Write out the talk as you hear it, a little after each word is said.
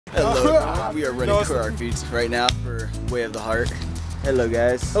Hello, we are running choreography right now for Way of the Heart. Hello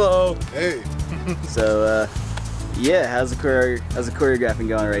guys. Hello. Hey. So yeah, how's the choreographing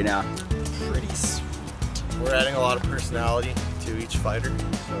going right now? Pretty sweet. We're adding a lot of personality to each fighter,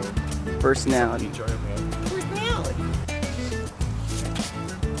 so Personality. enjoyable. Personality.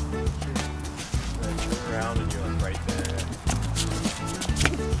 Then turn around and you're like right there.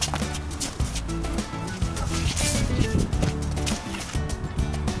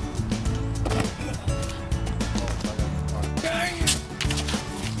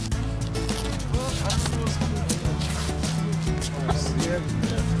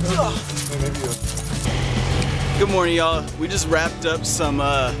 Good morning, y'all. We just wrapped up some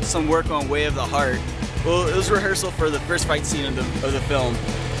work on Way of the Heart. Well, it was rehearsal for the first fight scene of the film,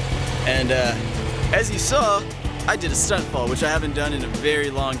 and as you saw, I did a stunt fall, which I haven't done in a very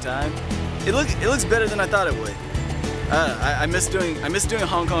long time. It looks better than I thought it would. I miss doing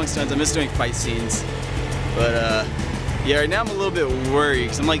Hong Kong stunts. I miss doing fight scenes, but yeah, right now I'm a little bit worried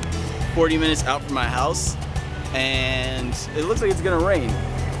because I'm like 40 minutes out from my house, and it looks like it's gonna rain.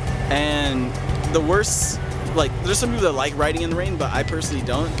 And the worst, like, there's some people that like riding in the rain, but I personally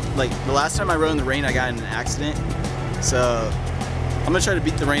don't. Like, the last time I rode in the rain, I got in an accident. So I'm gonna try to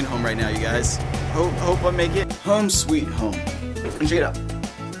beat the rain home right now, you guys. Hope I make it. Home sweet home. Check it out.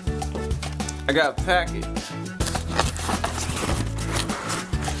 I got a package.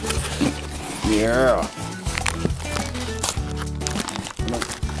 Yeah.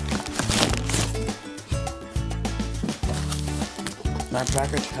 My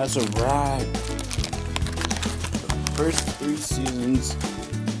package has arrived. The first 3 seasons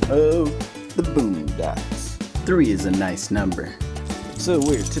of the Boondocks. 3 is a nice number. So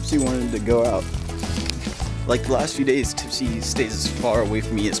weird, Tipsy wanted to go out. Like the last few days, Tipsy stays as far away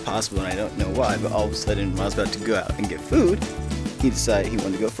from me as possible, and I don't know why, but all of a sudden, when I was about to go out and get food, he decided he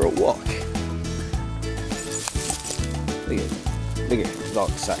wanted to go for a walk. Look at it, he's all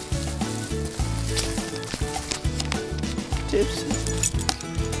excited. Tipsy.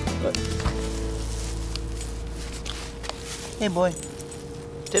 What? Hey boy,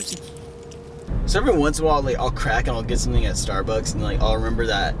 Tipsy. So every once in a while, like, I'll crack and I'll get something at Starbucks, and like I'll remember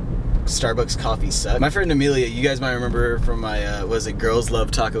that Starbucks coffee sucks. My friend Amelia, you guys might remember her from my Girls Love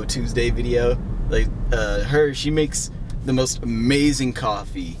Taco Tuesday video. Like she makes the most amazing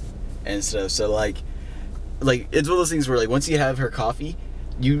coffee and stuff. So like it's one of those things where like once you have her coffee,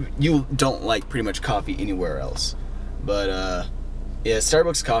 you don't like pretty much coffee anywhere else. But yeah,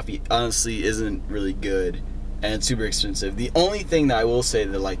 Starbucks coffee honestly isn't really good, and it's super expensive. The only thing that I will say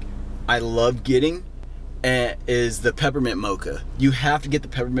that like I love getting is the peppermint mocha. You have to get the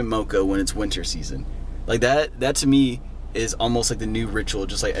peppermint mocha when it's winter season. Like that to me is almost like the new ritual.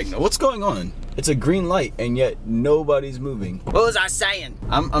 Just like, what's going on? It's a green light and yet nobody's moving. What was I saying?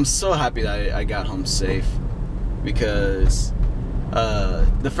 I'm so happy that I got home safe, because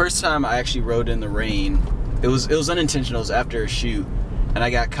the first time I actually rode in the rain, it was unintentional. It was after a shoot, and I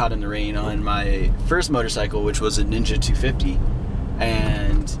got caught in the rain on my first motorcycle, which was a Ninja 250.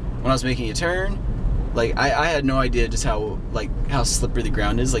 And when I was making a turn, like I had no idea just how slippery the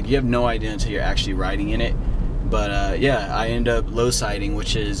ground is. Like, you have no idea until you're actually riding in it. But yeah, I ended up low siding,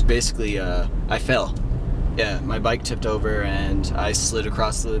 which is basically I fell. Yeah, my bike tipped over and I slid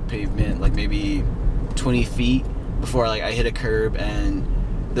across the pavement like maybe 20 feet before like I hit a curb, and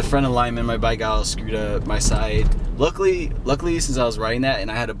the front alignment of my bike got all screwed up. My side, luckily since I was riding that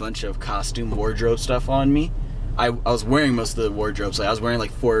and I had a bunch of costume wardrobe stuff on me, I was wearing most of the wardrobes. Like, I was wearing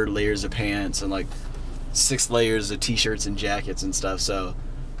like 4 layers of pants and like 6 layers of t-shirts and jackets and stuff. So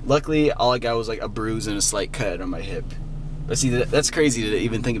luckily all I got was like a bruise and a slight cut on my hip. But see, that's crazy to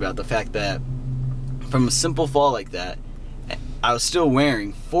even think about, the fact that from a simple fall like that, I was still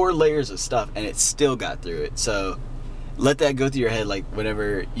wearing 4 layers of stuff and it still got through it. So let that go through your head, like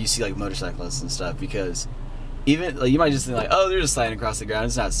whenever you see like motorcyclists and stuff, because even like you might just think like, oh, they're just sliding across the ground,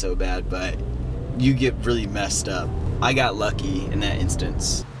 it's not so bad, but you get really messed up. I got lucky in that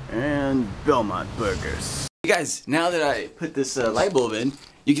instance. And Belmont Burgers. You guys, now that I put this light bulb in,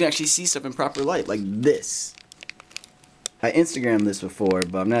 you can actually see stuff in proper light, like this. I Instagrammed this before,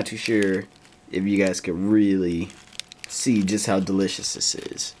 but I'm not too sure if you guys could really see just how delicious this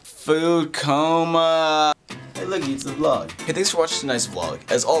is. Food coma. Hey look, it's the vlog. Hey, thanks for watching tonight's vlog.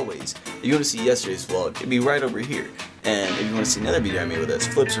 As always, if you want to see yesterday's vlog, it'd be right over here. And if you want to see another video I made with us,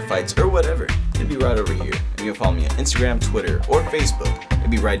 flips or fights or whatever, it'd be right over here. And you can follow me on Instagram, Twitter, or Facebook.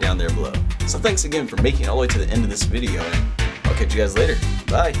 It'd be right down there below. So thanks again for making it all the way to the end of this video, and I'll catch you guys later.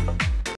 Bye.